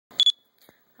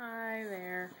Hi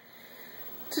there.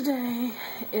 Today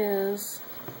is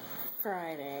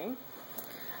Friday.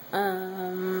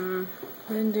 I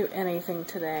didn't do anything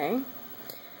today,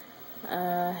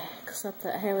 except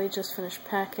that Hayley just finished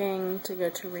packing to go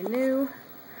to Renew,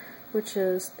 which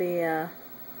is the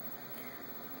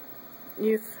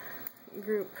youth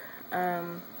group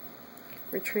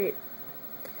retreat.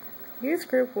 Youth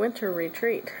group winter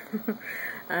retreat.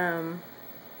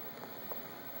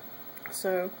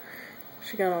 So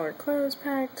she got all her clothes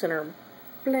packed and her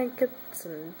blankets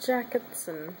and jackets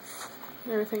and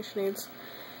everything she needs.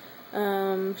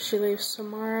 She leaves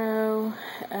tomorrow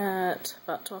at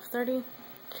about 12:30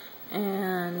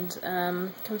 and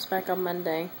comes back on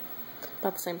Monday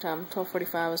about the same time.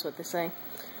 12:45 is what they say.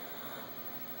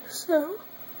 So,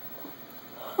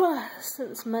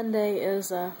 since Monday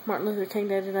is Martin Luther King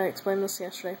Day, did I explain this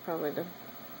yesterday? Probably did.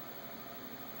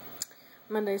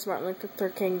 Monday's Martin Luther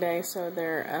King Day, so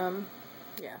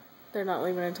they're not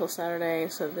leaving until Saturday,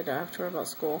 so they don't have to worry about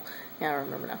school. Yeah, I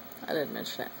remember now. I didn't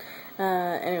mention it.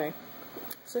 Anyway,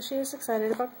 so she is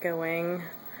excited about going.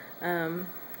 Her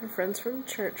friends from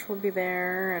church will be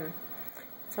there, and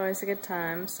it's always a good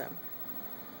time, so.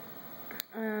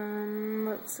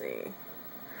 Let's see.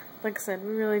 Like I said,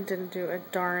 we really didn't do a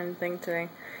darn thing today.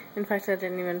 In fact, I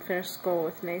didn't even finish school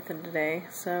with Nathan today,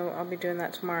 so I'll be doing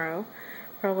that tomorrow.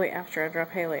 Probably after I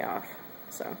drop Hayley off,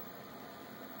 so.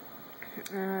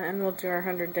 And we'll do our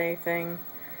 100-day thing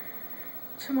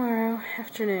tomorrow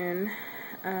afternoon.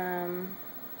 And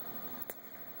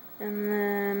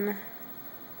then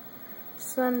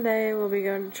Sunday we'll be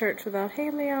going to church without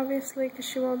Hayley, obviously, because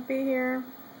she won't be here.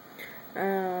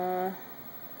 And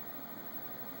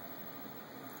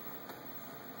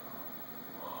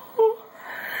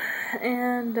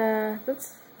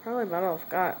that's probably about all I've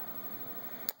got.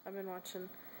 I've been watching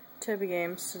Toby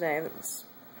games today. That's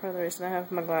part of the reason I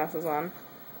have my glasses on.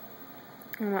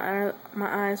 And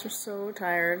my eyes are so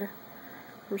tired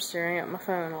from staring at my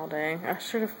phone all day. I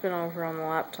should have been over on the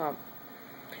laptop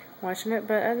watching it,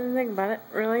 but I didn't think about it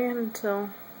really until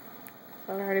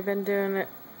I'd already been doing it,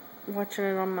 watching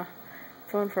it on my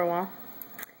phone for a while.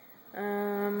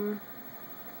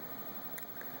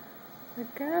 I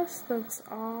guess that's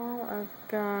all I've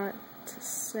got to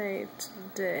say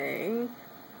today.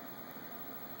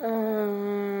 I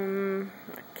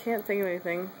can't think of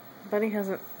anything. Buddy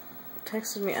hasn't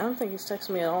texted me. I don't think he's texted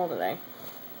me at all today.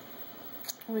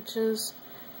 Which is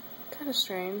kind of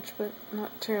strange, but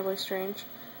not terribly strange.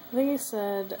 I think he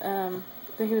said that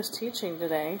he was teaching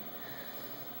today.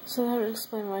 So that would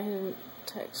explain why he didn't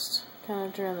text kind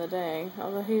of during the day.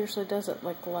 Although he usually does it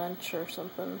like lunch or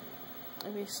something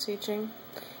if he's teaching.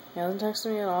 He hasn't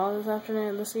texted me at all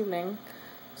this evening.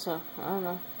 So, I don't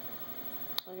know.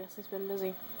 I guess he's been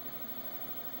busy.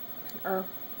 Or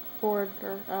bored,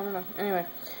 or I don't know. Anyway,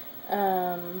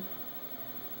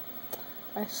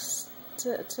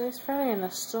 today's Friday and I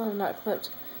still have not clipped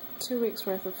 2 weeks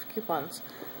worth of coupons.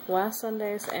 Last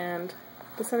Sunday's and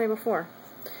the Sunday before.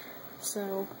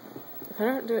 So, if I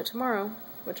don't do it tomorrow,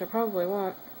 which I probably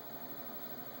won't,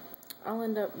 I'll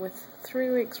end up with 3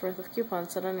 weeks worth of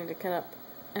coupons that I need to cut up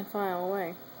and file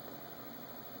away.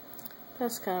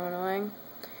 That's kind of annoying.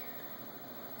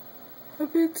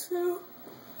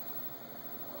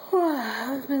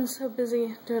 I've been so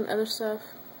busy doing other stuff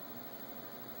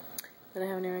that I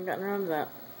haven't even gotten around to that.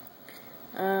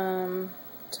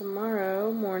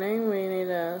 Tomorrow morning we need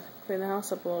to clean the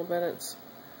house up a little bit. It's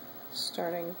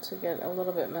starting to get a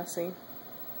little bit messy.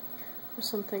 There's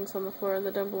some things on the floor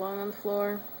that don't belong on the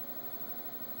floor.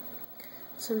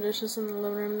 Some dishes in the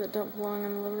living room that don't belong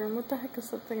in the living room. What the heck is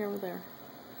that thing over there?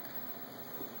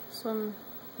 Some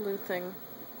blue thing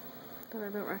that I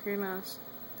don't recognize.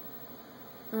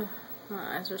 Ugh,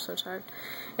 my eyes are so tired.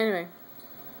 Anyway,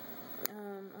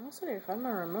 I also need to find my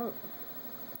remote.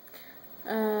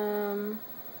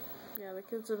 Yeah, the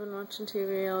kids have been watching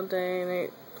TV all day. They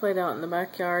played out in the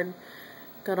backyard.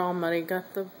 Got all muddy.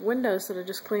 Got the windows that I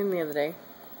just cleaned the other day.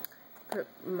 Put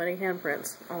muddy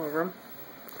handprints all over them.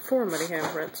 4 muddy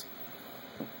handprints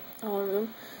all over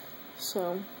them.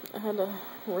 So I had to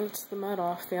rinse the mud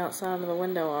off the outside of the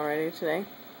window already today.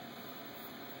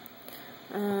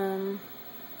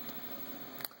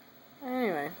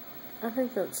 Anyway, I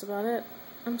think that's about it.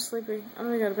 I'm sleepy. I'm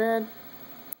gonna go to bed.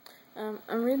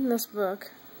 I'm reading this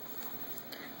book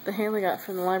that Hayley got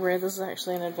from the library. This is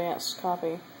actually an advanced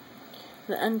copy.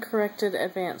 The Uncorrected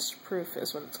Advanced Proof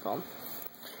is what it's called.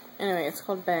 Anyway, it's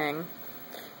called Bang.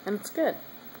 And it's good.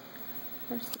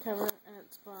 There's the cover, and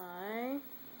it's by...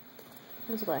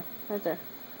 Who's it by? Right there.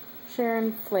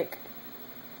 Sharon Flake.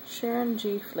 Sharon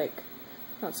G. Flake.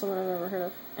 Not someone I've ever heard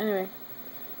of. Anyway,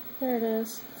 There it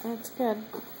is. That's good.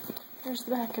 There's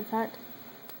the back, in fact.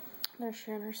 There's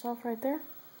Sharon herself right there.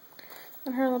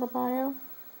 And her little bio.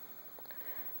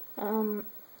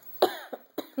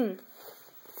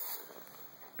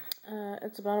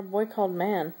 It's about a boy called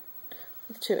Man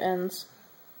with 2 N's.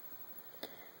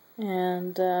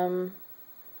 And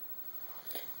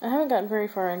I haven't gotten very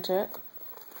far into it.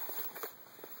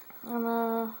 I'm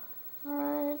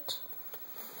right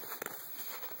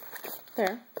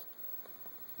there.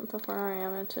 That's how far I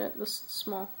am into it. This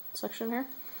small section here.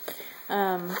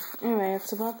 Anyway,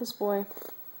 it's about this boy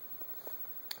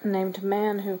named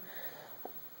Man who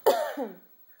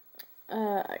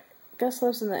I guess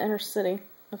lives in the inner city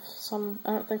of some,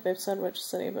 I don't think they've said which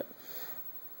city, but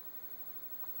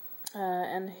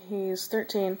and he's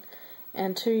 13,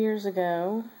 and 2 years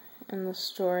ago in the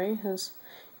story his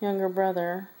younger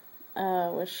brother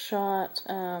was shot.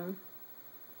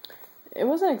 It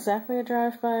wasn't exactly a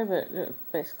drive-by, but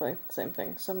basically the same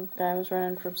thing. Some guy was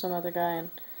running from some other guy,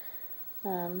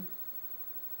 and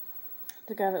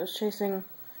the guy that was chasing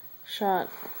shot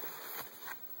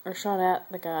at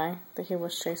the guy that he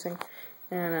was chasing,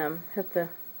 and hit the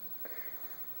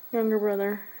younger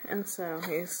brother, and so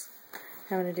he's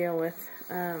having to deal with,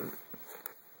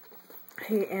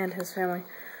 he and his family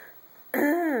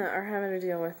are having to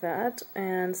deal with that,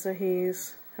 and so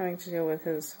he's having to deal with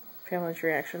his family's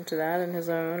reaction to that, and his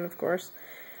own, of course,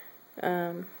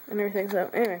 and everything. So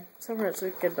anyway, so far it's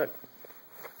a good book.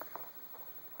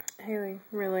 Hayley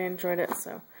really enjoyed it,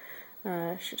 so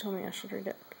she told me I should read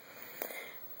it.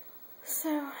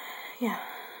 So, yeah,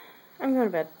 I'm going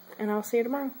to bed, and I'll see you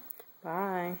tomorrow.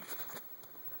 Bye.